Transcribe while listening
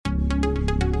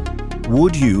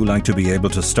Would you like to be able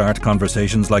to start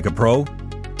conversations like a pro?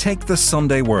 Take the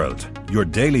Sunday World, your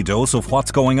daily dose of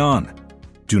what's going on.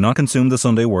 Do not consume the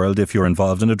Sunday World if you're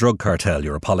involved in a drug cartel,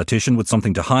 you're a politician with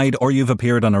something to hide, or you've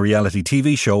appeared on a reality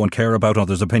TV show and care about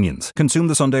others' opinions. Consume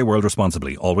the Sunday World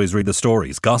responsibly. Always read the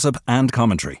stories, gossip and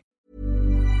commentary.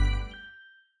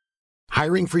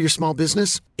 Hiring for your small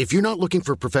business? If you're not looking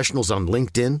for professionals on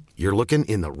LinkedIn, you're looking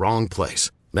in the wrong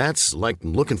place. That's like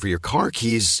looking for your car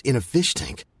keys in a fish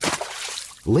tank.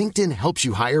 LinkedIn helps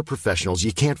you hire professionals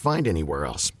you can't find anywhere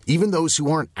else, even those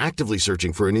who aren't actively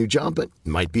searching for a new job but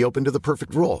might be open to the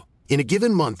perfect role. In a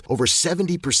given month, over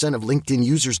 70% of LinkedIn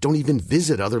users don't even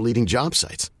visit other leading job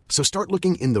sites. So start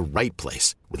looking in the right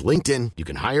place. With LinkedIn, you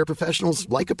can hire professionals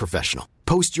like a professional.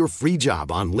 Post your free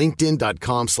job on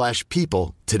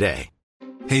linkedin.com/people today.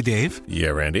 Hey, Dave. Yeah,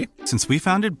 Randy. Since we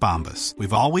founded Bombas,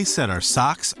 we've always said our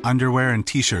socks, underwear, and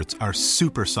T-shirts are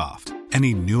super soft.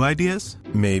 Any new ideas?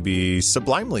 Maybe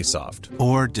sublimely soft.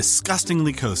 Or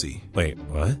disgustingly cozy. Wait,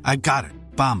 what? I got it.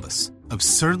 Bombas.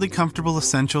 Absurdly comfortable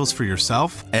essentials for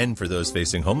yourself and for those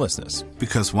facing homelessness.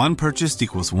 Because one purchased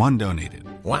equals one donated.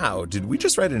 Wow, did we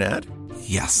just write an ad?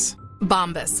 Yes.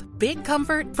 Bombas. Big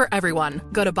comfort for everyone.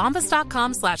 Go to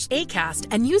bombas.com/ACAST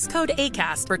and use code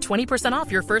ACAST for 20% off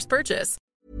your first purchase.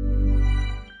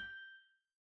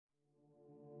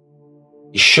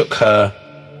 He shook her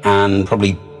and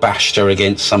probably bashed her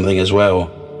against something as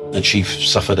well, and she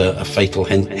suffered a fatal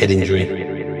head injury.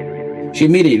 She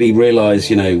immediately realised,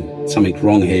 something's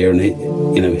wrong here, and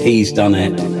he's done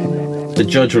it. The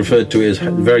judge referred to it as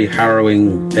very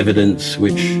harrowing evidence,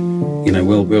 which,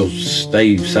 will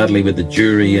stay sadly with the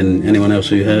jury and anyone else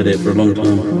who heard it for a long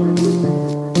time.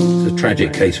 It's a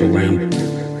tragic case all round.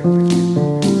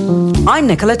 I'm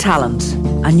Nicola Tallant,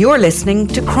 and you're listening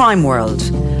to Crime World,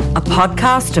 a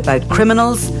podcast about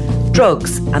criminals,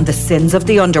 drugs and the sins of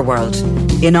the underworld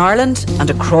in Ireland and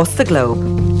across the globe.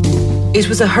 It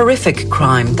was a horrific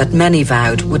crime that many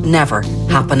vowed would never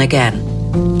happen again.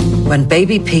 When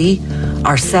baby P,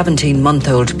 our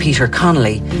 17-month-old Peter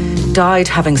Connolly, died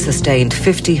having sustained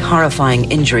 50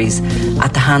 horrifying injuries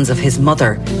at the hands of his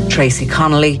mother, Tracy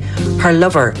Connolly, her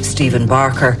lover, Stephen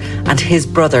Barker, and his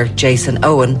brother, Jason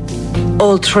Owen,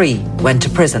 all three went to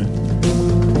prison.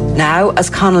 Now, as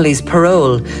Connolly's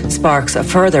parole sparks a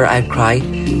further outcry,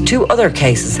 two other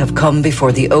cases have come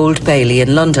before the Old Bailey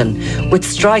in London with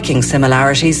striking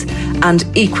similarities and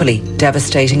equally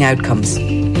devastating outcomes.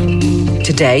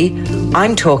 Today,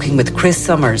 I'm talking with Chris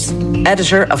Summers,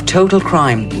 editor of Total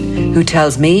Crime, who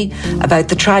tells me about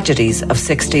the tragedies of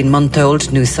 16-month-old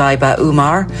Nusaiba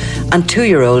Umar and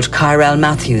 2-year-old Kyrell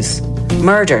Matthews,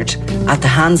 murdered at the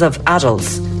hands of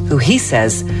adults who he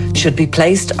says should be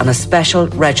placed on a special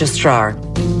registrar.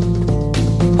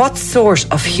 What sort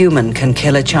of human can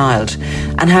kill a child,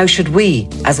 and how should we,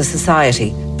 as a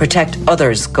society, protect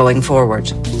others going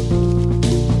forward?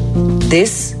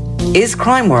 This is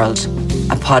Crime World,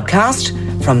 a podcast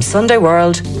from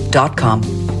SundayWorld.com.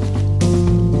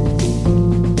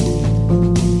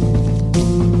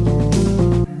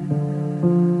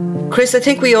 Chris, I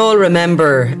think we all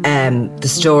remember the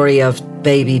story of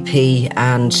baby P,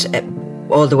 and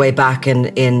all the way back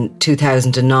in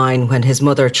 2009 when his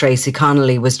mother, Tracy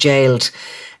Connolly, was jailed.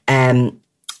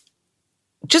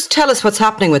 Just tell us what's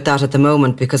happening with that at the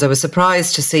moment, because I was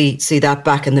surprised to see that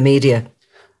back in the media.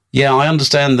 Yeah, I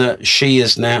understand that she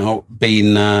has now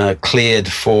been cleared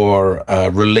for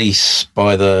release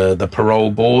by the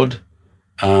parole board.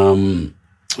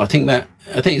 I think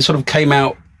it sort of came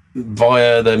out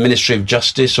via the Ministry of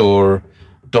Justice, or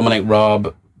Dominic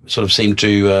Raab sort of seemed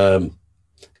to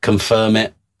confirm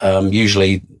it.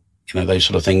 Usually, those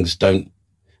sort of things they're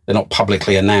not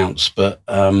publicly announced, but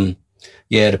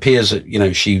it appears that,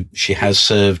 she has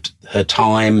served her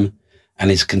time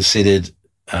and is considered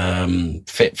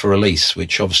fit for release,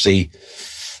 which obviously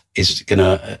is going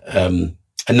to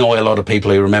annoy a lot of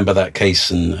people who remember that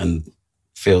case and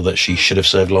feel that she should have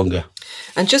served longer.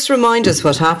 And just remind us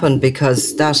what happened,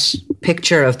 because that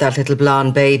picture of that little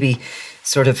blonde baby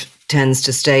sort of tends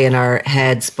to stay in our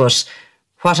heads, but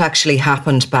what actually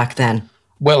happened back then?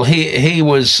 Well, he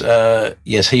was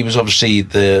he was obviously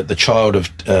the child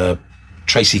of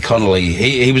Tracy Connolly.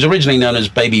 He was originally known as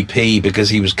Baby P because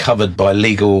he was covered by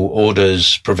legal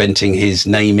orders preventing his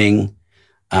naming.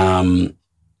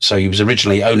 So he was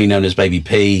originally only known as Baby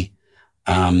P.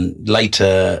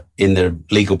 Later in the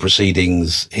legal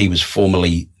proceedings, he was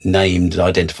formally named,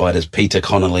 identified as Peter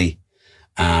Connolly,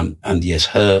 and yes,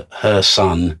 her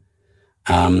son.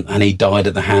 And he died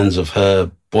at the hands of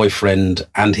her boyfriend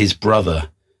and his brother,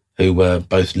 who were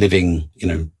both living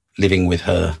with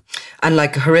her. And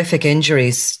like horrific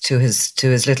injuries to his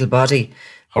little body.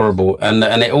 horrible. And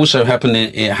it also happened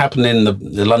in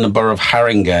the London borough of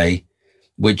Haringey,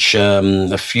 which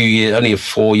only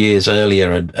 4 years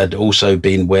earlier had also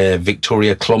been where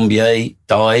Victoria Clombier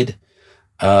died.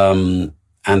 And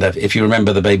if you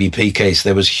remember the Baby P case,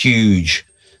 there was huge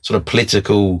sort of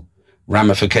political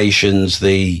ramifications.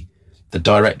 The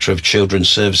director of Children's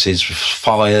Services was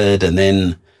fired, and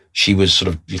then she was sort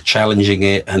of challenging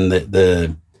it, and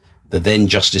the then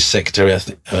Justice Secretary, or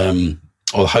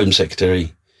the Home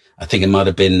Secretary, I think it might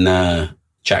have been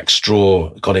Jack Straw,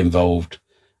 got involved.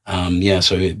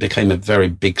 So it became a very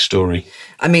big story.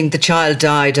 I mean, the child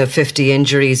died of 50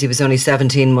 injuries. He was only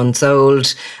 17 months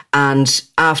old. And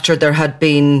after there had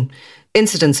been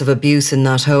incidents of abuse in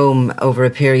that home over a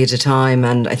period of time,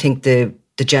 and I think the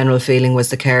general feeling was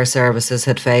the care services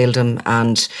had failed him.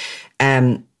 And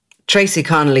Tracy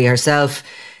Connolly herself,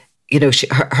 you know,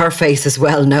 her face is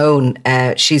well known.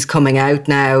 She's coming out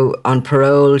now on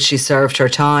parole. She served her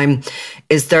time.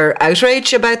 Is there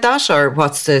outrage about that, or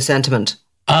what's the sentiment?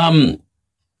 I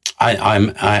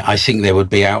think there would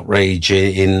be outrage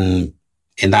in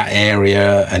that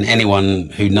area, and anyone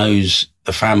who knows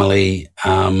the family.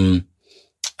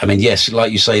 I mean, yes,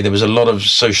 like you say, there was a lot of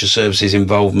social services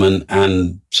involvement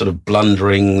and sort of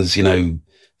blunderings, you know,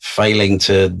 failing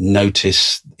to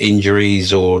notice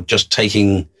injuries or just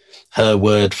taking her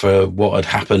word for what had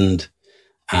happened,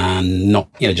 and not,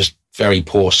 you know, just very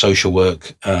poor social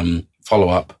work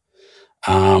follow-up.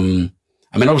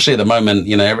 I mean, obviously at the moment,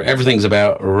 you know, everything's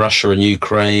about Russia and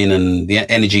Ukraine and the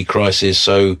energy crisis.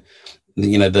 So,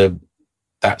 you know,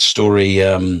 that story,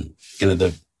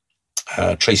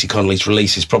 Tracy Connolly's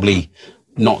release is probably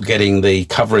not getting the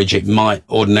coverage it might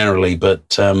ordinarily.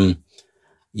 But, I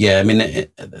mean,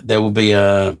 there will be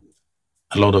a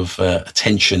lot of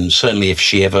attention, certainly if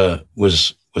she ever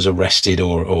was arrested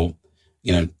or,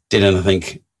 you know, did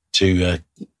anything to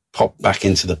pop back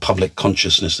into the public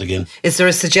consciousness again. Is there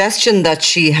a suggestion that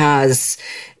she has,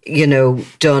 you know,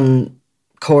 done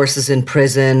courses in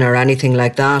prison or anything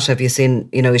like that? Have you seen,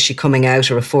 you know, is she coming out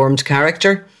a reformed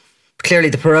character? Clearly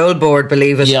the parole board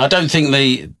believe it. Yeah, I don't think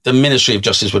the Ministry of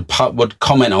Justice would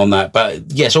comment on that.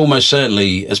 But yes, almost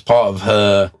certainly as part of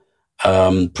her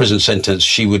prison sentence,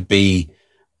 she would be,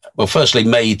 well, firstly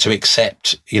made to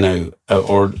accept, you know,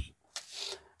 or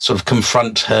sort of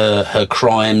confront her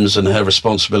crimes and her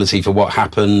responsibility for what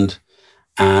happened,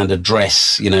 and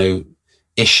address, you know,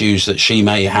 issues that she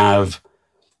may have,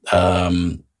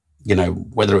 you know,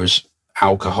 whether it was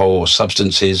alcohol or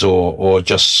substances or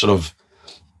just sort of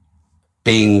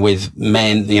being with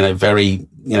men, you know, very,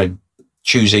 you know,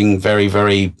 choosing very,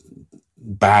 very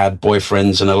bad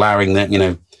boyfriends and allowing them, you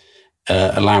know,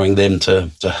 allowing them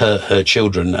to hurt her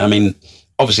children. I mean,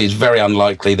 obviously it's very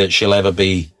unlikely that she'll ever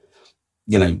be,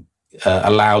 you know,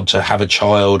 allowed to have a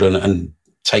child and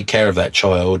take care of that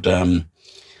child.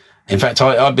 In fact,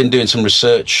 I've been doing some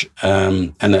research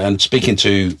and speaking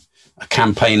to a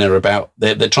campaigner about,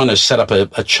 they're trying to set up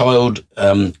a child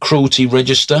cruelty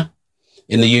register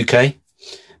in the UK,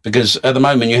 because at the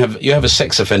moment you have a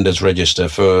sex offenders register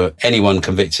for anyone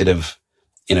convicted of,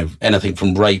 you know, anything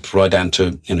from rape right down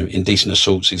to, you know, indecent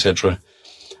assaults, etc.,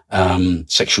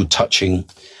 sexual touching,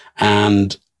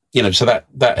 and, you know, so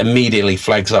that immediately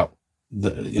flags up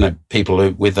you know,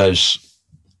 people with those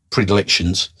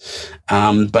predilections.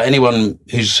 But anyone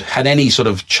who's had any sort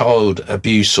of child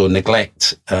abuse or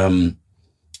neglect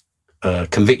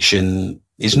conviction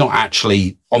is not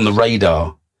actually on the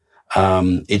radar.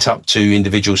 It's up to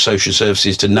individual social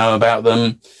services to know about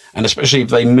them, and especially if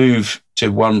they move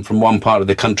from one part of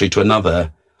the country to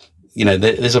another, you know,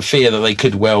 there's a fear that they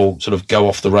could well sort of go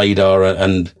off the radar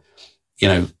and, you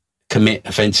know, commit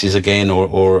offences again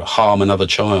or harm another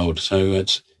child. So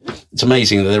it's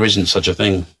amazing that there isn't such a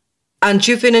thing. And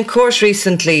you've been in court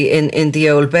recently in the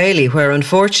Old Bailey, where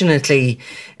unfortunately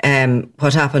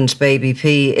what happened to Baby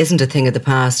P isn't a thing of the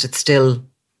past. It's still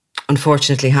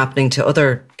unfortunately happening to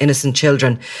other innocent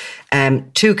children.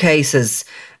 2 cases,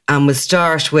 and we'll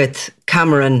start with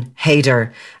Cameron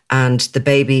Haider and the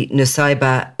baby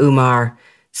Nusaiba Umar,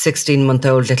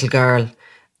 16-month-old little girl.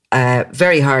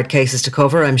 Very hard cases to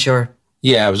cover, I'm sure.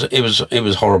 Yeah, it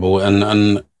was horrible,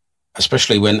 and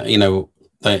especially when, you know,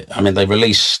 they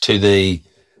released to the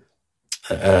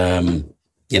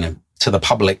you know, to the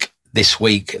public this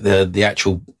week the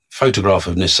actual photograph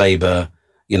of Nusaiba,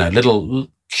 you know,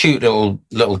 cute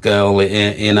little girl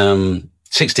in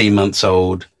 16 months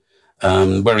old,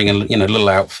 wearing a, you know, little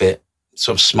outfit,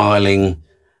 sort of smiling.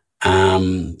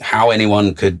 How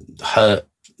anyone could hurt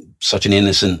such an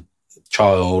innocent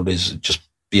child is just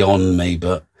beyond me.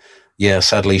 But yeah,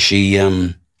 sadly she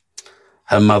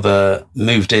her mother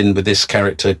moved in with this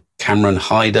character Cameron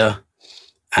Haider,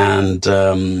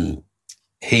 and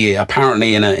he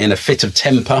apparently in a fit of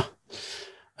temper,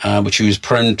 which he was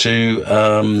prone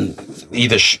to,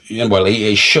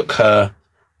 he shook her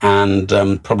and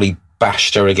probably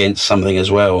bashed her against something as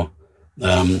well.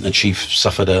 And she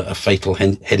suffered a fatal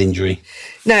head injury.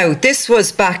 Now, this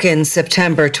was back in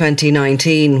September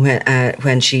 2019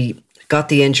 when she got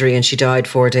the injury and she died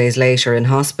 4 days later in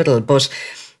hospital. But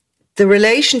the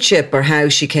relationship, or how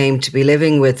she came to be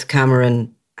living with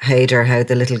Cameron Hayder, how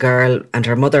the little girl and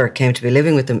her mother came to be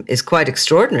living with them, is quite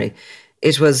extraordinary.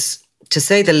 It was, to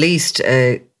say the least,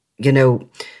 a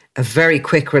very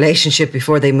quick relationship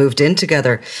before they moved in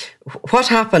together. What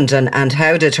happened, and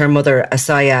how did her mother,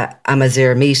 Asaya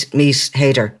Amazir, meet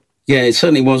Hayder? Yeah, it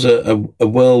certainly was a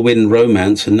whirlwind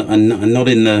romance, and not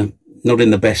in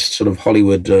the best sort of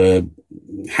Hollywood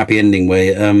happy ending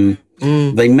way.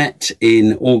 They met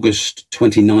in August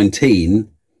 2019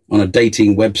 on a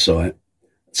dating website,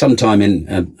 sometime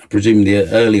in presumably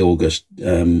early August,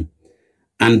 and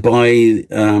by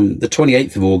the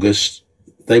 28th of August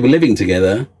they were living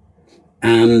together.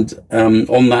 And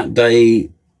on that day,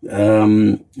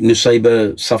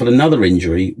 Nusayba suffered another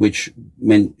injury, which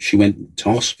meant she went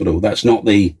to hospital. That's not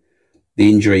the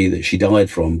injury that she died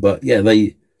from, but yeah,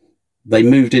 they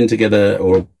moved in together,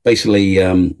 or basically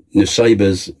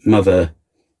Nusayba's mother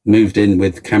moved in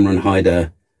with Cameron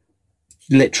Hayder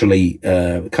literally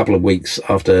a couple of weeks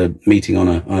after meeting on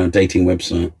a dating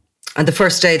website. And the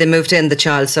first day they moved in, the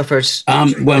child suffered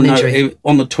an injury?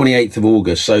 On the 28th of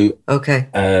August. So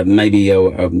maybe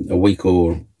a week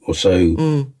or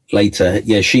so later.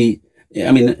 Yeah,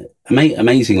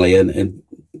 amazingly, and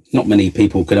not many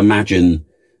people could imagine,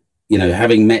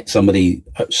 having met somebody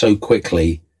so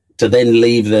quickly, to then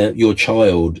leave your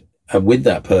child with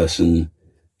that person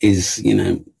is,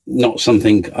 not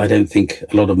something I don't think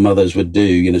a lot of mothers would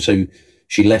do. So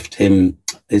she left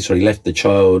the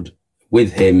child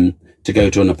with him to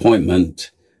go to an appointment,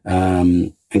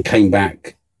 and came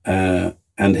back, and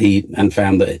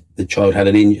found that the child had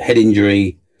a head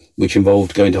injury, which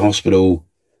involved going to hospital.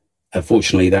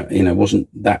 Fortunately, that wasn't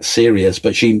that serious,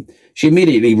 but she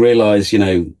immediately realised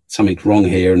something's wrong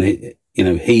here, and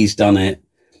he's done it,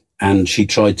 and she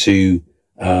tried to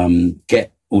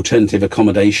get alternative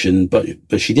accommodation, but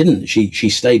she didn't. She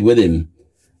stayed with him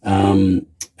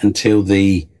until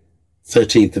the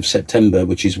 13th of September,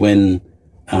 which is when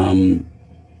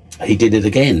he did it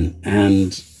again,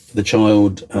 and the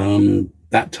child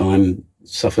that time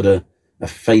suffered a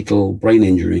fatal brain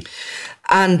injury.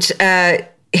 And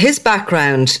his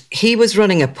background, he was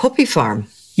running a puppy farm.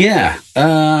 Yeah,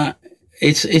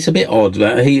 it's a bit odd.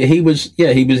 He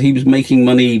was making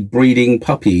money breeding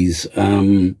puppies.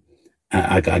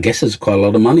 I guess there's quite a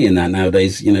lot of money in that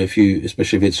nowadays.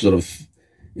 Especially if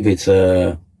it's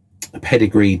a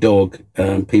pedigree dog,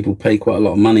 people pay quite a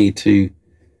lot of money to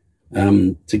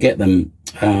get them.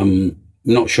 I'm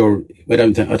not sure. I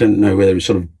don't know whether it's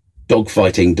sort of dog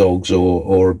fighting dogs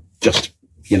or just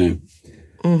cute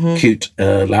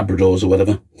Labradors or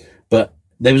whatever. But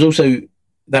there was also,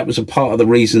 that was a part of the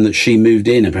reason that she moved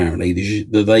in. Apparently,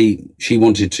 she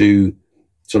wanted to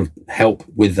sort of help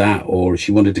with that, or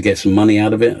she wanted to get some money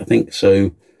out of it, I think.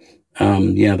 So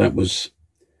that was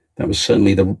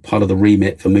certainly the part of the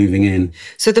remit for moving in.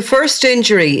 So the first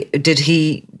injury,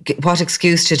 what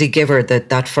excuse did he give her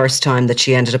that first time that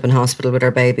she ended up in hospital with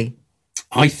her baby?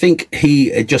 I think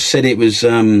he just said it was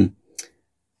an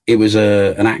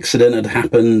accident had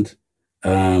happened,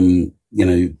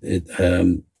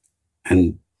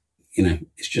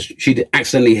 it's just she'd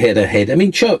accidentally hit her head. I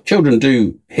mean, children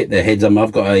do hit their heads.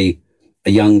 I've got a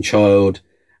young child,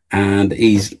 and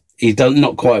he's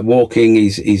not quite walking.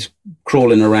 He's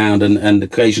crawling around, and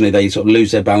occasionally they sort of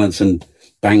lose their balance and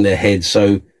bang their head.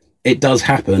 So it does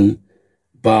happen,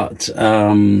 but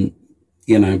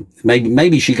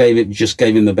maybe she gave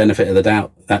him the benefit of the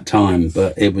doubt that time,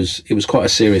 but it was quite a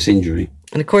serious injury.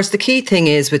 And of course, the key thing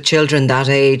is with children that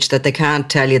age that they can't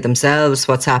tell you themselves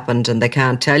what's happened, and they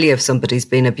can't tell you if somebody's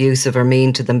been abusive or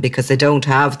mean to them because they don't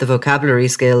have the vocabulary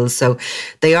skills. So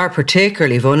they are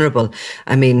particularly vulnerable.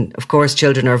 I mean, of course,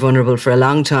 children are vulnerable for a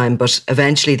long time, but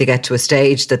eventually they get to a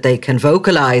stage that they can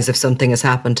vocalise if something has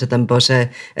happened to them. But a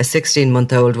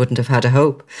 16-month-old wouldn't have had a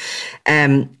hope.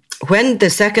 When the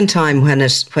second time when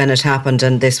it happened,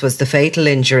 and this was the fatal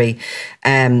injury,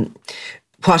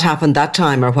 what happened that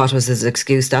time, or what was his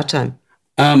excuse that time?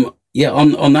 On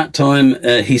that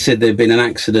time, he said there'd been an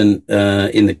accident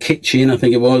in the kitchen, I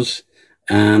think it was,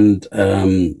 and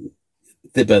the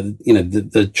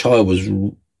child was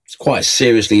quite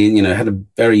seriously, had a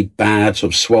very bad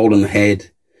sort of swollen head,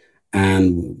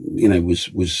 and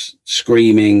was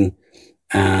screaming,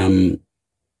 and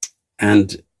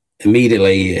and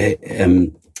immediately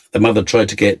the mother tried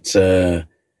to get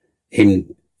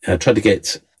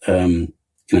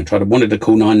wanted to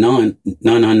call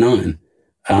 999,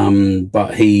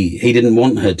 but he didn't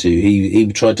want her to. He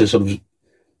tried to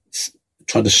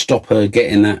stop her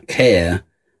getting that care,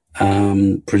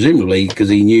 presumably because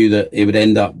he knew that it would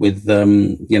end up with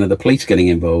the police getting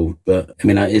involved. But I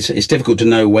mean, it's difficult to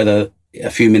know whether a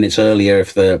few minutes earlier,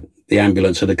 if the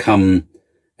ambulance had come,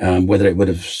 whether it would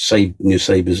have saved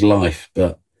Nusaybah's life.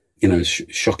 But it's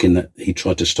shocking that he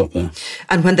tried to stop her.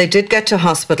 And when they did get to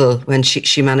hospital, when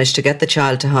she managed to get the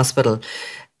child to hospital,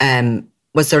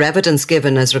 was there evidence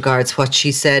given as regards what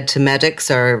she said to medics,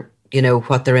 or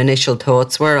what their initial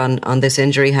thoughts were on this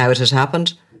injury, how it had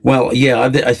happened? Well, yeah,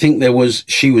 I think there was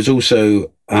evidence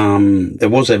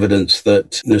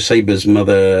that Nusaybah's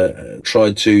mother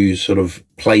tried to sort of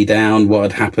play down what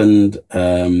had happened,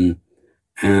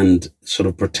 and sort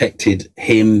of protected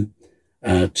him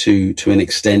to an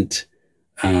extent,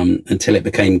 until it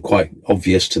became quite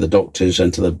obvious to the doctors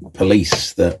and to the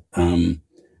police that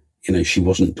she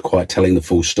wasn't quite telling the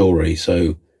full story.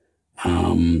 So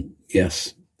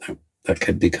yes,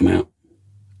 that did come out.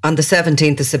 On the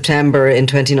 17th of September in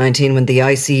 2019, when the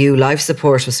ICU life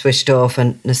support was switched off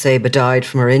and Nusaybah died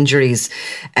from her injuries,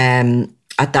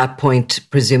 at that point,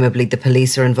 presumably the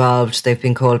police are involved. They've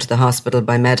been called to the hospital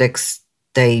by medics.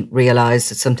 They realised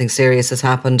that something serious has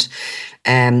happened.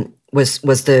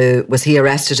 Was he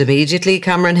arrested immediately,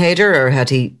 Cameron Hayder, or had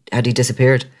he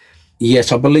disappeared?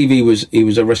 Yes, I believe he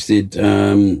was arrested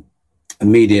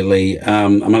immediately.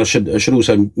 I should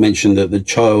also mention that the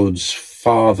child's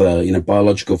father,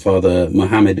 biological father,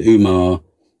 Mohammed Umar,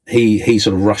 he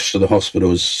sort of rushed to the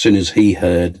hospital as soon as he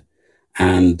heard,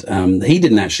 and he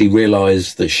didn't actually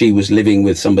realise that she was living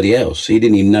with somebody else. He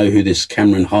didn't even know who this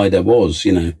Cameron Hayder was.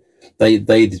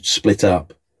 They'd split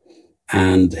up,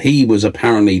 and he was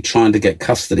apparently trying to get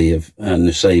custody of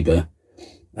Nusaybah,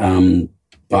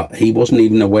 but he wasn't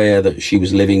even aware that she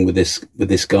was living with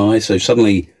this guy. So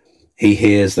suddenly he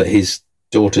hears that his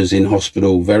daughter's in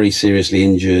hospital, very seriously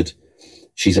injured.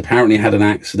 She's apparently had an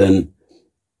accident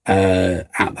at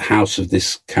the house of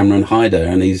this Cameron Hayder,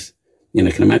 and he's,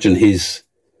 can imagine his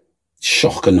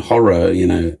shock and horror,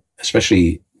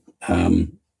 especially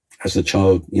as the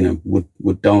child,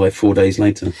 would die 4 days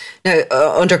later. Now,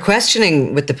 under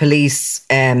questioning with the police,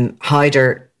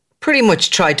 Hayder pretty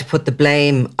much tried to put the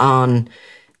blame on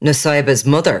Nusaybah's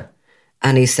mother,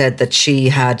 and he said that she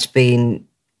had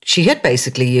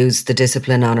basically used the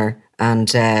discipline on her,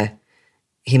 and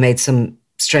he made some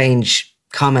strange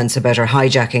comments about her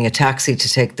hijacking a taxi to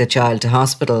take the child to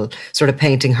hospital, sort of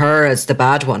painting her as the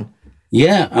bad one.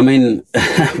 Yeah, I mean,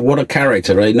 what a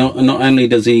character, right? Not only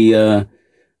does he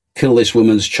kill this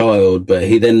woman's child, but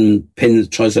he then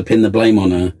tries to pin the blame on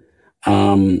her.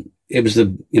 It was the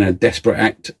desperate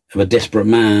act of a desperate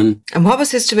man. And what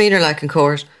was his demeanour like in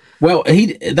court? Well,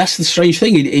 that's the strange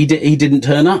thing. He didn't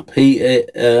turn up. He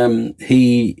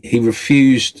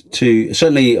refused to,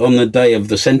 certainly on the day of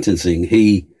the sentencing,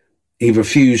 he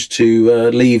refused to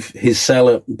leave his cell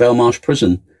at Belmarsh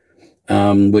Prison,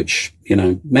 which,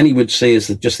 many would see as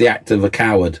just the act of a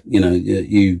coward.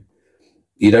 You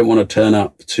don't want to turn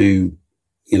up to,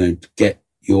 get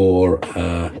your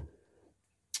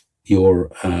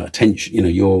attention,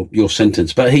 your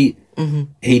sentence. But he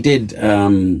did,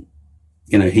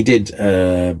 he did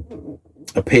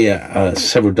appear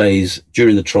several days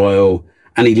during the trial,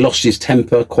 and he lost his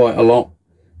temper quite a lot.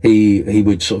 He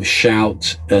would sort of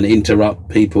shout and interrupt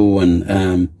people,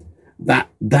 and that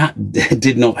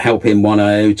did not help him one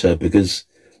iota, because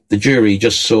the jury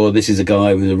just saw this is a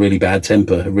guy with a really bad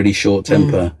temper, a really short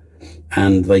temper,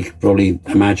 and they probably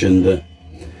imagined that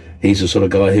he's the sort of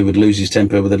guy who would lose his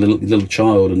temper with a little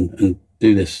child and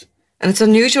do this. And it's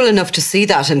unusual enough to see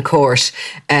that in court,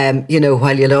 while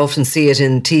you'll often see it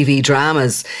in TV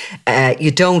dramas.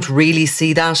 You don't really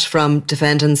see that from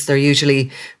defendants. They're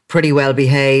usually pretty well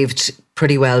behaved,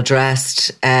 pretty well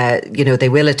dressed. They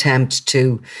will attempt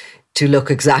to look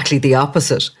exactly the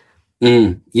opposite.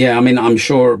 Yeah, I mean, I'm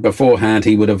sure beforehand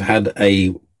he would have had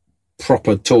a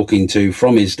proper talking to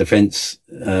from his defence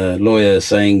lawyer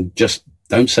saying, just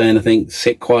don't say anything,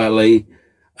 sit quietly.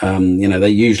 They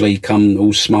usually come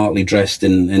all smartly dressed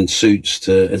in suits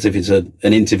as if it's an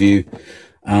interview.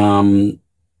 But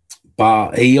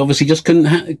he obviously just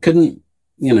couldn't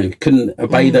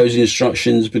obey those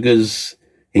instructions, because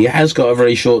he has got a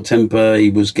very short temper. He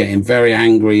was getting very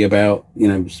angry about,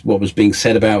 what was being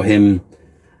said about him.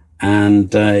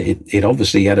 And it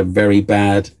obviously had a very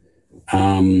bad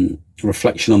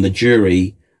reflection on the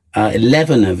jury,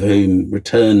 11 of whom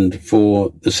returned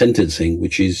for the sentencing,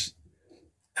 which is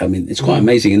I mean, it's quite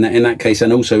amazing in that case,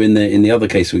 and also in the other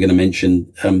case we're going to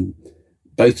mention.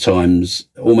 Both times,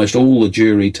 almost all the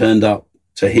jury turned up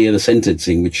to hear the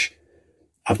sentencing, which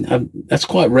that's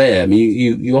quite rare. I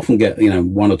mean, you often get,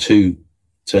 one or two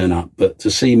turn up, but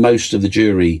to see most of the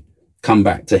jury come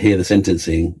back to hear the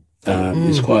sentencing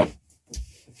was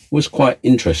quite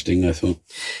interesting, I thought.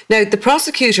 Now, the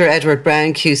prosecutor, Edward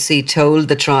Brown QC, told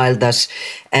the trial that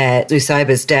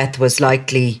Nusaybah's death was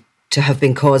likely to have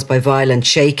been caused by violent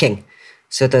shaking,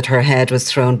 so that her head was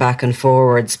thrown back and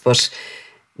forwards, but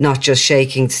not just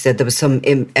shaking. Said there was some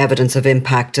evidence of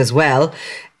impact as well.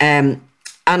 And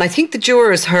I think the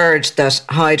jurors heard that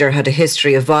Haider had a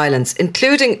history of violence,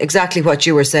 including exactly what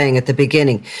you were saying at the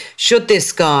beginning. Should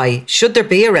there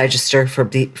be a register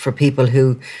for people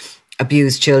who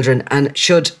abuse children, and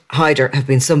should Haider have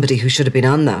been somebody who should have been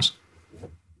on that?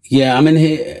 Yeah, I mean,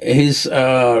 his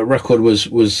record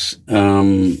was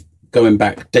going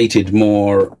back, dated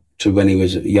more to when he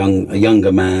was a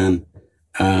younger man.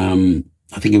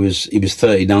 I think he was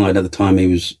 39 at the time he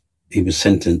was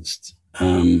sentenced.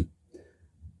 And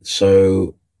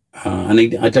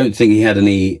I don't think he had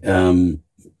any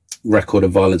record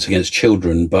of violence against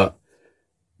children. But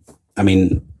I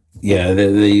mean, yeah,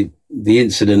 the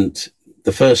incident,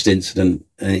 the first incident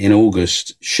in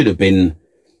August should have been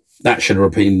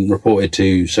reported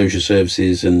to social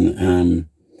services, and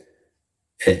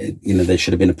there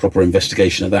should have been a proper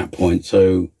investigation at that point.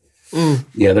 So.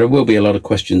 Yeah, there will be a lot of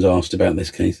questions asked about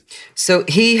this case. So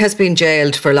he has been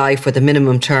jailed for life with a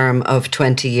minimum term of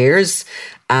 20 years,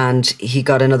 and he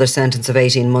got another sentence of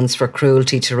 18 months for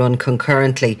cruelty to run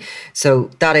concurrently.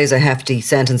 So that is a hefty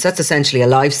sentence. That's essentially a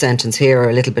life sentence here, or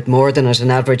a little bit more than it.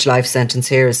 An average life sentence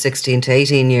here is 16 to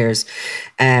 18 years.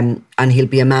 And he'll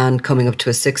be a man coming up to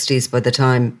his 60s by the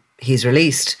time he's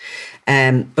released.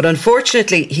 But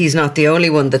unfortunately, he's not the only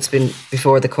one that's been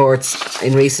before the courts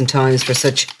in recent times for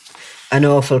such an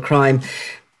awful crime.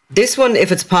 This one,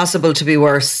 if it's possible to be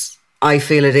worse, I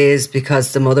feel it is,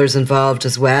 because the mother's involved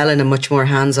as well in a much more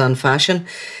hands-on fashion.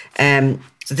 So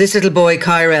this little boy,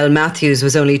 Kyrell Matthews,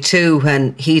 was only 2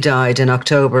 when he died in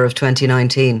October of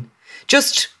 2019,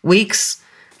 just weeks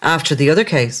after the other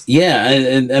case.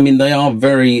 Yeah, I mean,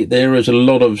 there is a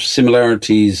lot of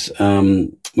similarities.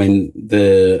 When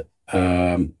the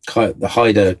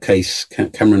Haider case,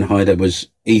 Cameron Haider, was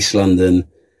East London,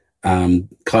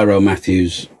 Kyrell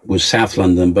Matthews was South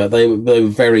London, but they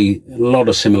were a lot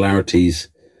of similarities.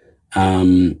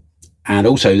 And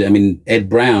also, I mean, Ed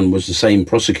Brown was the same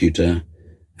prosecutor.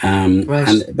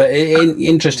 Right.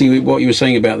 Interestingly, what you were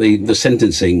saying about the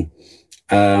sentencing,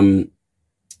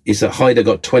 is that Haider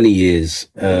got 20 years,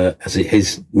 as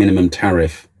his minimum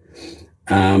tariff.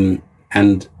 And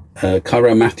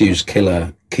Kyrell Matthews'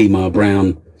 killer, Kemar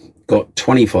Brown, got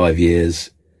 25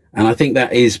 years. And I think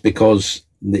that is because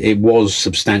it was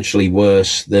substantially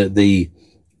worse. The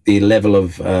level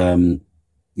of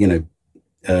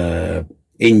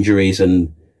injuries,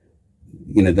 and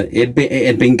it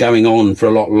had been going on for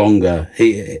a lot longer.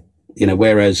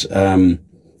 Whereas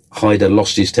Haider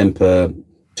lost his temper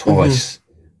twice.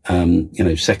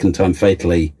 Second time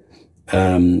fatally.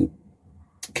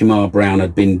 Kemar Brown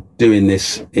had been doing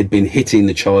this. He'd been hitting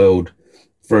the child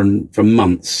for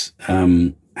months.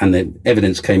 And the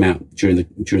evidence came out during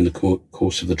the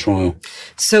course of the trial.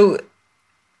 So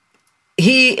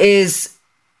he is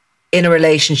in a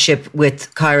relationship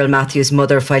with Kyrell Matthews'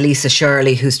 mother, Philisa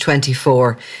Shirley, who's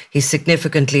 24. He's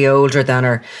significantly older than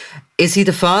her. Is he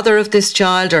the father of this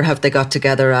child, or have they got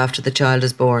together after the child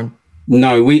is born?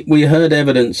 No, we heard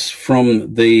evidence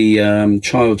from the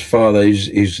child's father,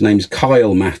 whose name's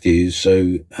Kyle Matthews.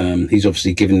 So he's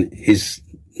obviously given his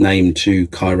name to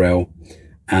Kyrell.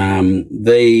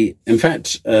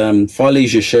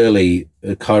 Philisa Shirley,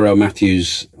 Kyrell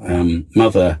Matthews'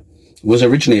 mother, was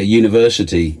originally at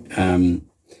university,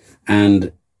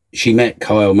 and she met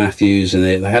Kyle Matthews, and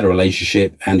they had a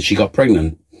relationship, and she got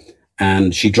pregnant,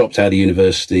 and she dropped out of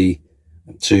university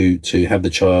to have the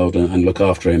child and look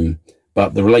after him.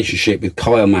 But the relationship with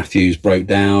Kyle Matthews broke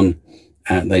down,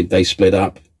 and they split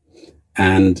up,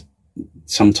 and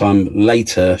sometime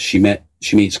later she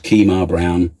meets Kemar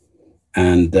Brown,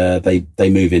 and they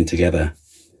move in together.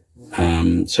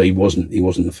 So he wasn't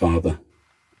the father.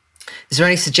 Is there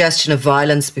any suggestion of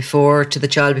violence to the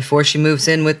child before she moves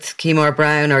in with Kemar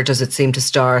Brown, or does it seem to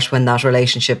start when that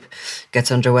relationship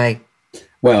gets underway?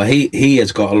 Well, he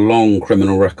has got a long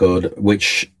criminal record,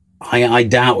 which I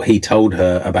doubt he told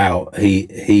her about.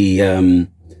 It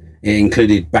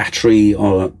included battery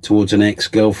towards an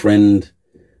ex-girlfriend,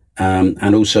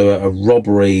 and also a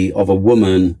robbery of a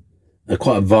woman.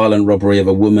 Quite a violent robbery of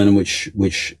a woman, which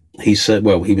he said,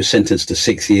 he was sentenced to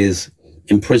 6 years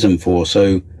in prison for.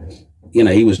 So,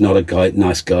 he was not a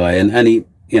nice guy, and he,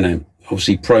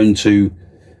 obviously prone to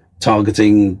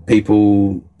targeting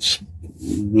people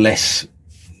less,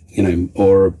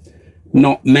 or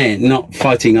not men, not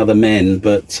fighting other men,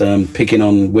 but picking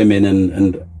on women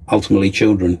and ultimately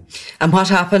children. And what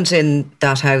happened in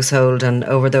that household and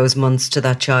over those months to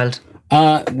that child?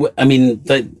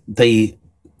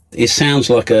 It sounds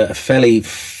like a fairly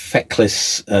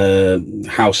feckless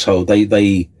household.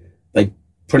 They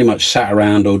pretty much sat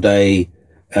around all day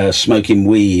smoking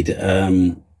weed.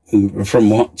 From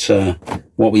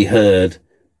what we heard,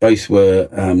 both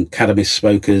were cannabis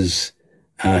smokers.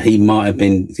 He might have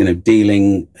been,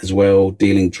 dealing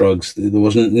drugs.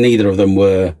 Neither of them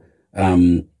were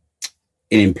in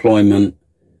employment.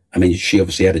 I mean, she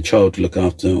obviously had a child to look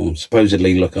after, or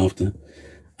supposedly look after.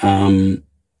 And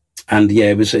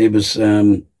yeah, it was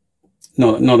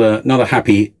not a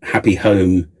happy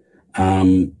home.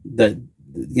 That,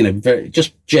 very,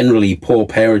 just generally poor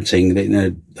parenting.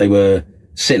 They were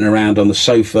sitting around on the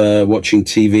sofa watching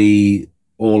TV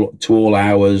all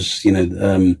hours.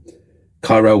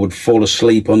 Kyrell would fall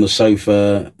asleep on the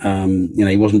sofa.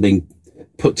 He wasn't being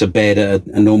put to bed at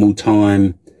a normal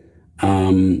time.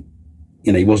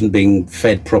 He wasn't being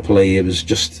fed properly. It was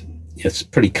just, it's a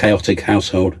pretty chaotic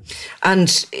household.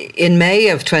 And in May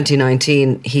of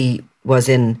 2019, he was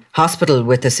in hospital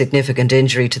with a significant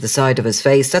injury to the side of his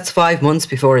face. That's 5 months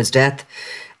before his death.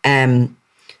 I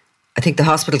think the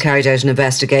hospital carried out an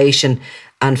investigation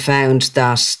and found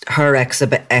that her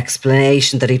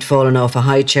explanation that he'd fallen off a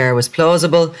high chair was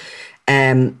plausible.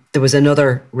 There was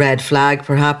another red flag,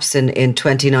 perhaps, in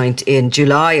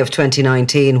July of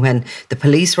 2019, when the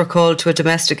police were called to a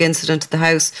domestic incident at the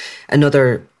house.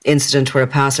 Another incident where a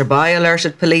passerby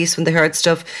alerted police when they heard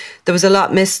stuff. There was a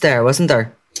lot missed there, wasn't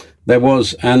there? There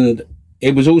was, and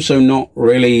it was also not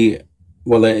really.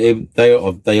 Well,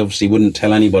 they obviously wouldn't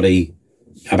tell anybody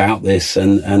about this,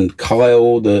 and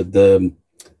Kyle, the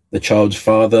child's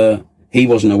father, he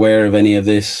wasn't aware of any of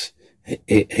this.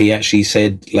 He actually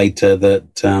said later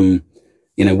that,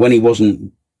 when he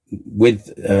wasn't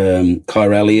with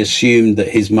Kyrell, he assumed that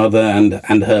his mother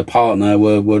and her partner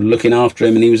were looking after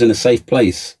him and he was in a safe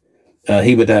place.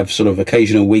 He would have sort of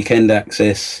occasional weekend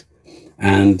access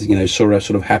and, saw a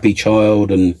sort of happy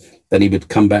child, and then he would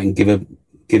come back and give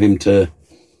him to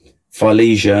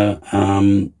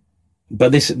Phylesia.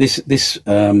 But this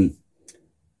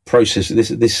process,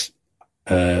 this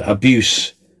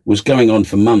abuse was going on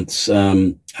for months.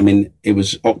 It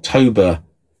was October,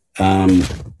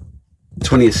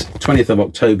 20th of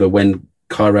October when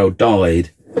Kyrell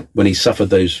died, when he suffered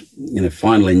those,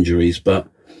 final injuries. But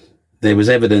there was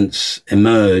evidence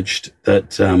emerged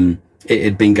that it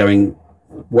had been going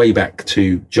way back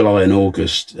to July and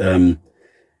August. In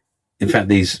fact,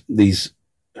 these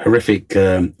horrific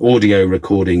audio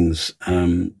recordings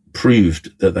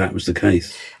proved that was the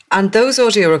case. And those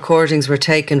audio recordings were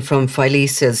taken from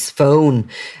Phylesia's phone,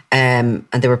 and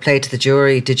they were played to the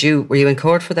jury. Were you in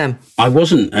court for them? I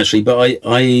wasn't actually, but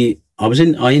I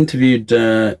interviewed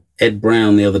Ed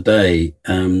Brown the other day.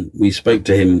 We spoke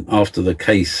to him after the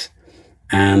case,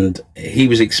 and he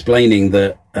was explaining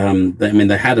that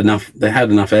they had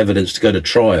enough evidence to go to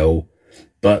trial,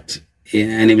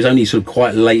 and it was only sort of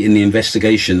quite late in the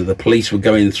investigation that the police were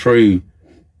going through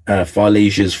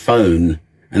Phylesia's phone,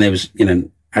 and there was,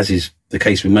 as is the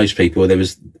case with most people, there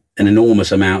was an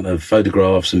enormous amount of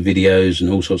photographs and videos and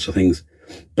all sorts of things.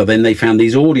 But then they found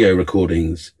these audio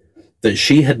recordings that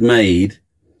she had made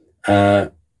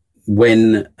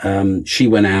when she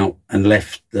went out and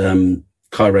left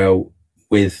Kyrell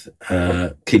with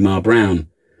Kemar Brown.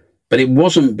 But it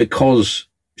wasn't because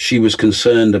she was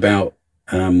concerned about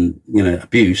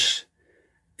abuse.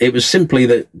 It was simply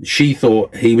that she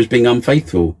thought he was being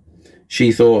unfaithful.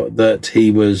 She thought that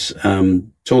he was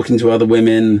talking to other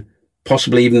women,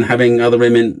 possibly even having other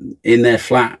women in their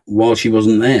flat while she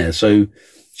wasn't there. So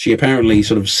she apparently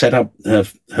sort of set up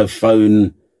her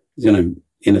phone,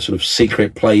 in a sort of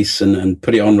secret place and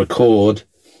put it on record,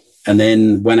 and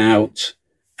then went out,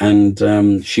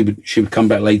 and she would come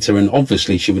back later, and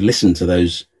obviously she would listen to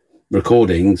those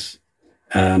recordings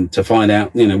to find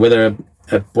out, whether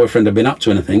her boyfriend had been up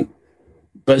to anything.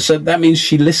 But so that means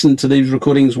she listened to these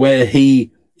recordings where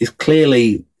he is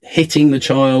clearly hitting the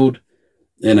child,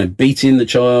 beating the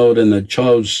child, and the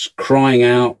child's crying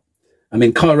out. I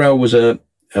mean, Kyrell was a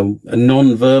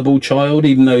non-verbal child,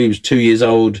 even though he was 2 years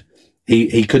old.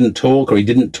 He couldn't talk, or he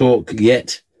didn't talk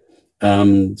yet.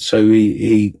 So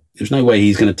there's no way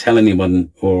he's going to tell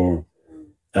anyone,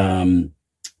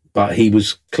 but he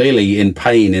was clearly in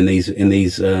pain in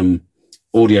these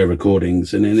audio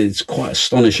recordings, and it's quite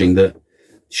astonishing that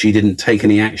she didn't take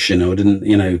any action or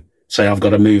didn't, say, I've got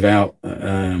to move out,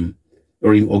 or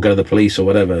go to the police or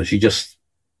whatever. She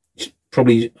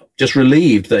probably just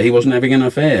relieved that he wasn't having an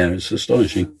affair. It's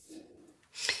astonishing.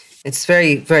 It's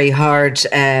very, very hard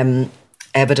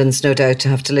evidence, no doubt, to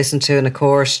have to listen to in a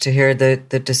court, to hear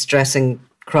the distressing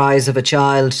cries of a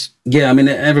child. Yeah, I mean,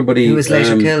 everybody who was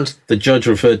later killed. The judge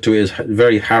referred to it as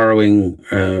very harrowing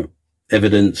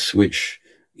evidence, which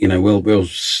will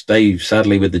stay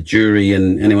sadly with the jury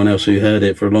and anyone else who heard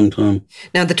it for a long time.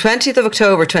 Now, the 20th of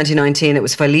October 2019, it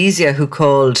was Felicia who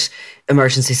called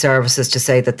emergency services to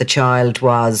say that the child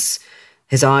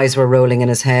his eyes were rolling in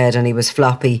his head and he was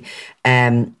floppy,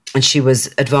 and she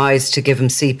was advised to give him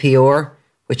CPR,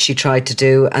 which she tried to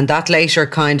do, and that later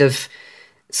kind of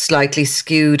slightly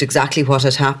skewed exactly what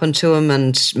had happened to him,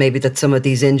 and maybe that some of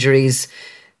these injuries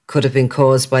could have been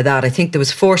caused by that. I think there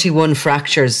was 41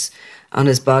 fractures on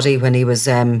his body when he was,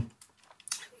 during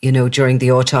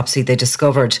the autopsy they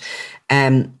discovered.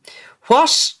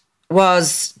 What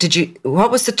was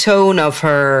the tone of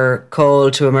her call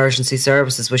to emergency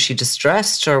services? Was she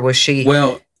distressed, or was she?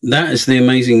 Well, that is the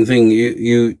amazing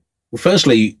thing.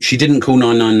 Firstly, she didn't call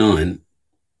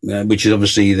 999, which is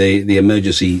obviously the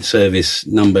emergency service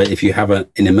number if you have an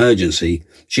emergency.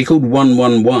 She called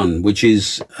 111, which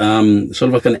is sort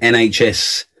of like an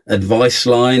NHS advice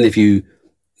line.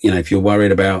 If you're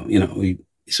worried about,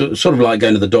 it's sort of like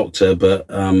going to the doctor, but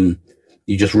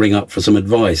you just ring up for some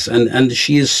advice. And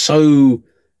she is so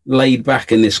laid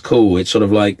back in this call. It's sort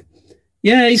of like,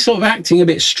 yeah, he's sort of acting a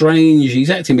bit strange. He's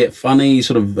acting a bit funny,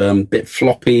 sort of a bit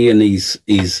floppy, and he's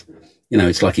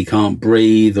it's like he can't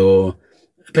breathe,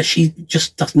 but she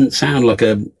just doesn't sound like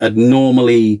a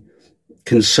normally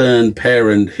concerned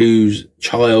parent whose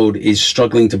child is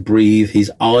struggling to breathe.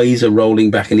 His eyes are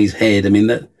rolling back in his head. I mean,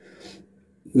 that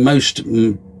most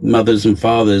mothers and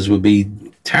fathers would be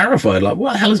terrified, like,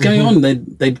 what the hell is going on?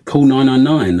 They'd call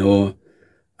 999 or,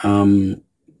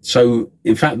 so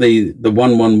in fact, the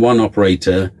 111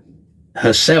 operator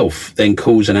herself then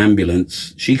calls an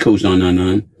ambulance. She calls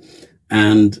 999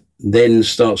 and then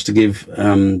starts to give,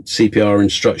 CPR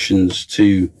instructions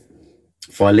to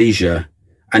Felicia.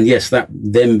 And yes, that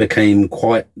then became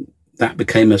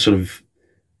a sort of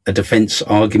a defense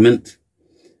argument,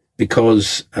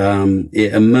 because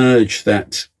it emerged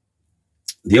that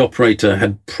the operator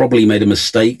had probably made a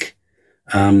mistake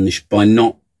by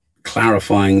not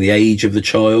clarifying the age of the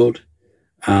child.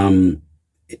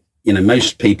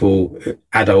 Most people,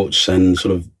 adults and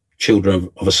sort of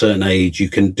children of a certain age, you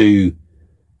can do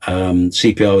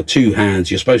CPR with two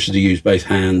hands. You're supposed to use both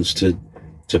hands to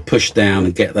push down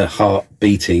and get their heart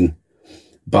beating.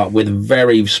 But with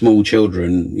very small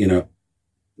children,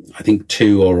 I think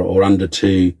 2 or under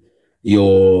 2,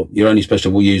 you're only supposed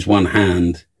to use one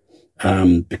hand,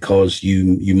 because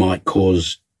you might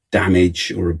cause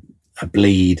damage or a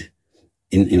bleed,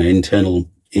 internal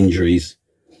injuries.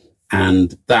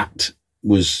 And that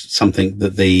was something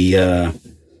that the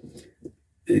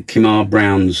Kemar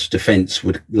Brown's defense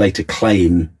would later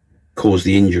claim caused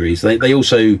the injuries. They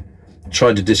also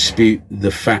tried to dispute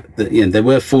the fact that there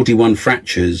were 41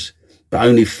 fractures, but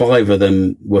only 5 of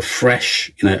them were fresh.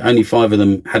 Only 5 of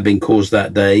them had been caused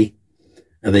that day.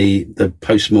 The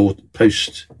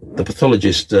pathologist,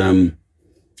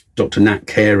 Dr. Nat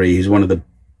Carey, who's one of the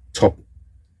top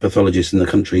pathologists in the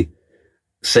country,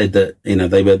 said that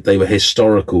they were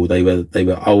historical. They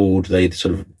were old. They'd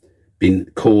sort of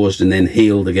been caused and then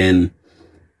healed again,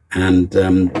 and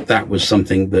that was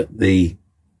something that the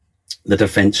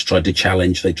defence tried to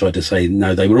challenge. They tried to say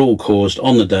no, they were all caused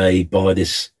on the day by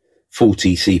this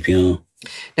faulty CPR.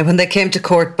 Now, when they came to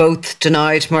court, both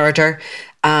denied murder,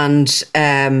 and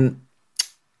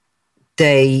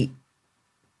they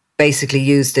basically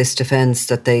used this defence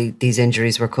that these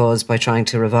injuries were caused by trying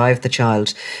to revive the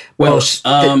child. Well, it was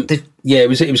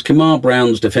Kemar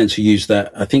Brown's defence who used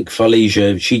that. I think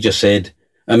Felicia, she just said,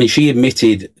 she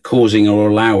admitted causing or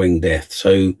allowing death.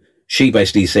 So she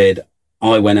basically said,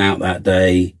 I went out that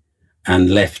day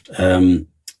and left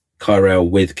Kyrell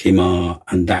with Kemar,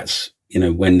 and that's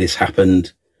when this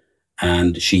happened.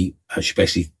 And she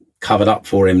basically covered up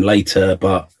for him later,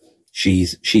 but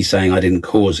she's saying I didn't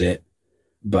cause it.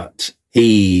 But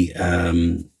he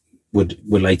would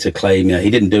later claim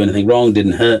he didn't do anything wrong,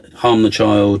 didn't harm the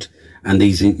child, and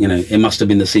it must have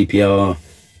been the CPR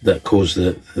that caused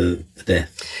the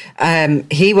death.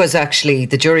 He was actually,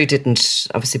 the jury didn't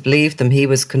obviously believe them. He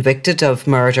was convicted of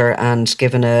murder and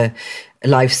given a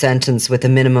life sentence with a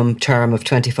minimum term of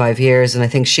 25 years. And I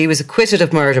think she was acquitted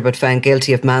of murder but found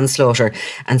guilty of manslaughter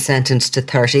and sentenced to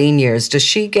 13 years. Does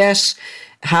she get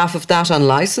half of that on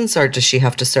licence, or does she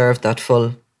have to serve that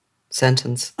full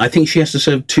sentence? I think she has to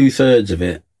serve 2/3 of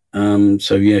it.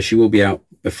 So yeah, she will be out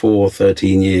before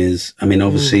 13 years. I mean,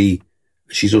 obviously,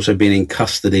 she's also been in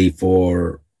custody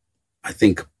for, I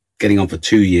think, getting on for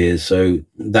 2 years. So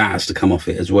that has to come off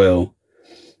it as well.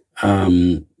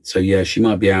 So yeah, she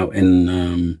might be out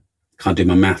in, can't do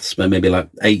my maths, but maybe like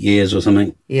 8 years or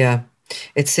something. Yeah.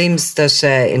 It seems that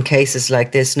in cases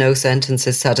like this, no sentence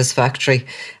is satisfactory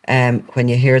when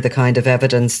you hear the kind of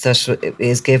evidence that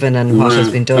is given and what has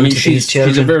been done to these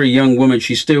children. She's a very young woman.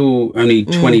 She's still only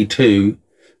 22.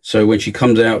 So when she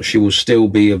comes out, she will still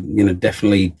be,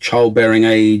 definitely childbearing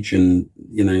age. And,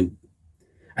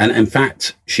 and in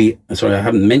fact, I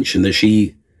haven't mentioned that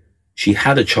she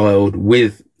had a child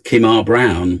with Kimar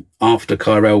Brown after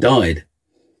Kyrell died.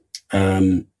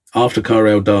 After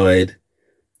Kyrell died,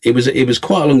 it was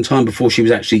quite a long time before she was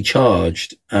actually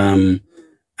charged. And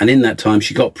in that time,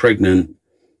 she got pregnant.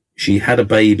 She had a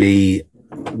baby.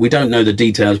 We don't know the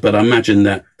details, but I imagine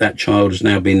that child has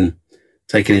now been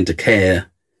taken into care.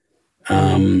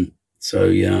 So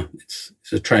yeah, it's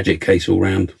a tragic case all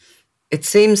round. It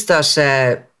seems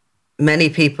that many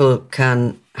people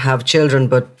can have children,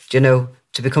 but to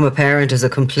become a parent is a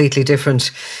completely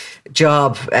different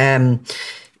job.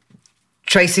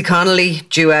 Tracy Connolly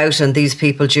due out and these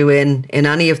people due in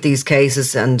any of these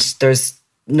cases, and there's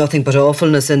nothing but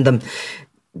awfulness in them.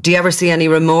 Do you ever see any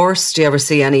remorse? Do you ever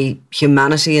see any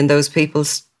humanity in those people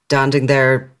standing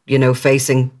there,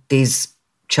 facing these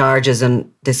charges and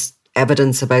this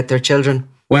evidence about their children?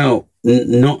 Well,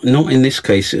 not in this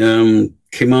case.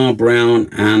 Kimar Brown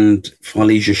and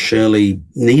Felicia Shirley,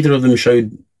 neither of them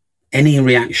showed any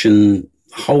reaction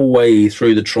the whole way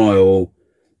through the trial.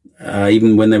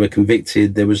 Even when they were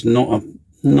convicted, there was not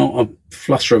a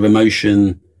fluster of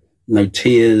emotion, no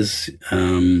tears.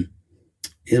 They're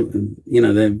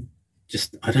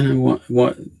just, I don't know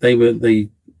what they were. There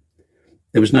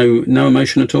was no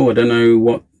emotion at all. I don't know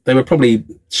what they were. Probably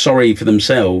sorry for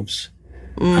themselves.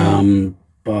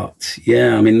 But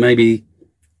yeah, I mean, maybe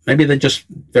they're just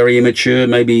very immature.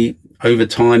 Maybe over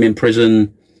time in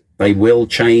prison, they will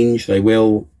change. They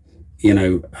will,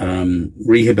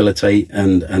 rehabilitate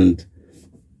and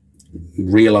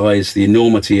realize the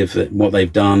enormity of what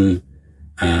they've done,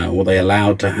 what they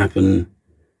allowed to happen.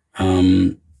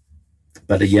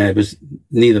 But yeah, it was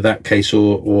neither that case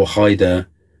or Haider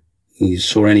you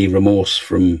saw any remorse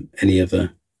from any of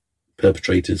the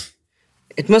perpetrators.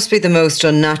 It must be the most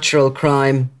unnatural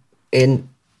crime in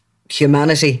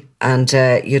humanity, and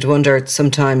you'd wonder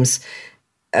sometimes,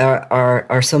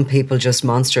 are some people just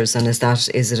monsters, and is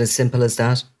it as simple as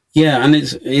that? Yeah, and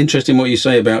it's interesting what you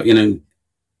say about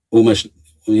almost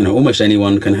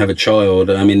anyone can have a child.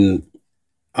 I mean,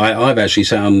 I've actually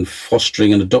sat on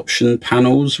fostering and adoption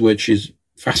panels, which is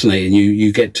fascinating.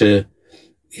 You get to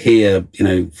hear,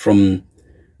 from,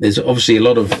 there's obviously a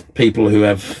lot of people who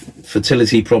have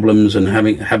fertility problems and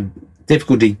have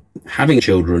difficulty having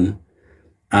children.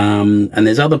 And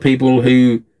there's other people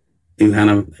who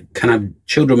can have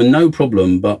children with no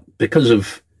problem, but because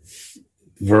of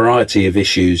variety of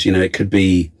issues, it could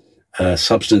be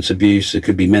substance abuse, it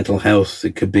could be mental health,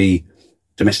 it could be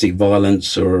domestic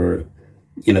violence, or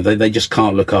they just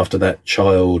can't look after that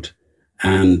child,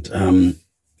 and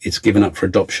it's given up for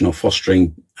adoption or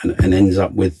fostering, and ends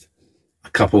up with a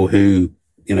couple who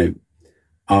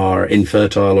are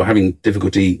infertile or having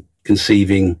difficulty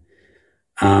conceiving,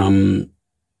 and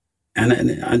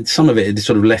some of it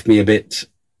sort of left me a bit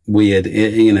weird.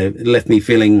 It left me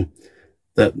feeling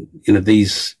that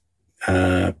these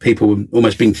people were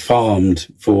almost being farmed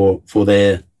for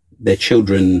their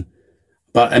children.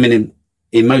 But I mean,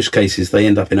 in most cases, they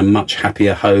end up in a much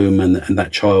happier home, and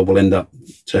that child will end up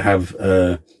to have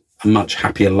a much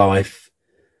happier life.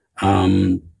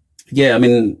 Yeah, I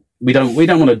mean, we don't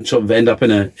want to sort of end up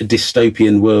in a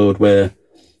dystopian world where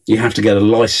you have to get a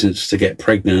license to get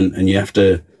pregnant, and you have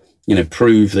to,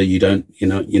 prove that you're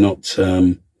not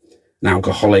an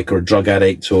alcoholic or a drug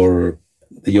addict, or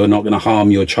that you're not going to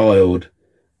harm your child.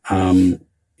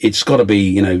 It's got to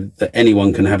be, that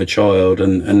anyone can have a child,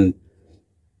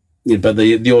 but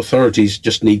the authorities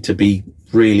just need to be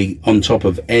really on top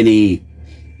of the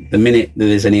minute that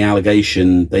there's any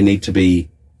allegation, they need to be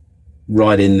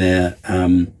right in there,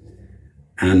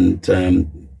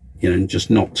 just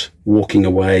not walking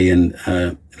away and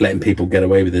letting people get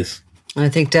away with this. I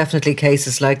think definitely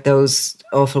cases like those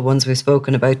awful ones we've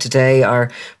spoken about today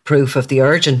are proof of the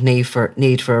urgent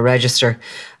need for a register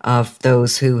of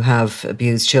those who have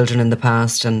abused children in the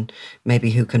past and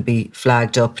maybe who can be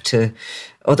flagged up to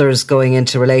others going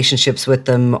into relationships with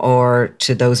them or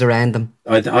to those around them.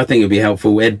 I think it would be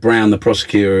helpful. Ed Brown, the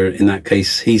prosecutor in that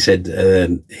case, he said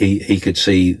he could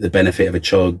see the benefit of a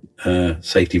child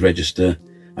safety register.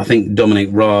 I think Dominic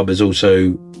Raab is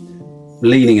also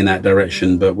leaning in that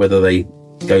direction, but whether they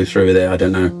go through with it, I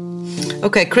don't know.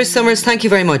 Okay, Chris Summers, thank you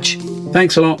very much.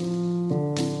 Thanks a lot.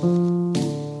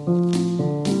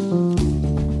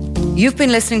 You've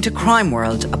been listening to Crime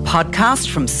World, a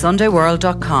podcast from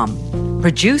SundayWorld.com,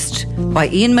 produced by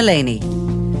Ian Mullaney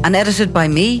and edited by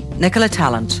me, Nicola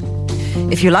Tallant.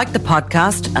 If you like the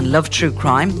podcast and love true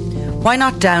crime, why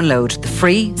not download the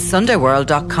free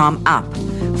SundayWorld.com app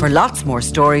for lots more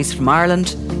stories from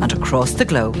Ireland and across the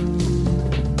globe.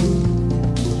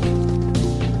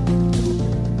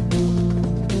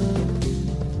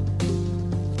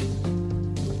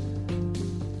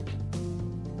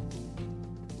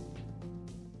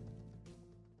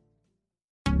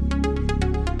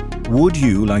 Would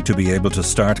you like to be able to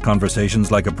start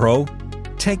conversations like a pro?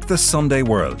 Take the Sunday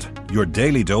World, your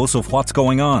daily dose of what's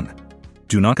going on.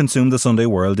 Do not consume the Sunday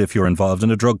World if you're involved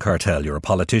in a drug cartel, you're a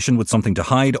politician with something to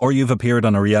hide, or you've appeared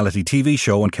on a reality TV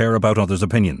show and care about others'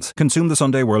 opinions. Consume the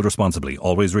Sunday World responsibly.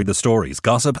 Always read the stories,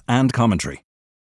 gossip and commentary.